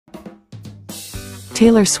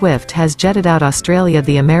Taylor Swift has jetted out Australia.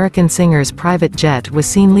 The American singer's private jet was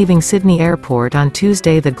seen leaving Sydney Airport on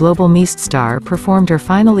Tuesday. The global Meast star performed her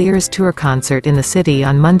final Eras Tour concert in the city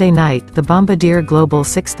on Monday night. The Bombardier Global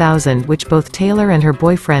 6000, which both Taylor and her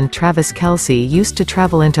boyfriend Travis Kelce used to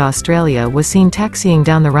travel into Australia, was seen taxiing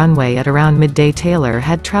down the runway at around midday. Taylor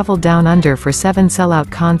had travelled down under for 7 sellout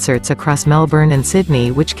concerts across Melbourne and Sydney,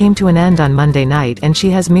 which came to an end on Monday night, and she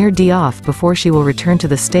has mere D off before she will return to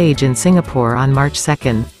the stage in Singapore on March 2.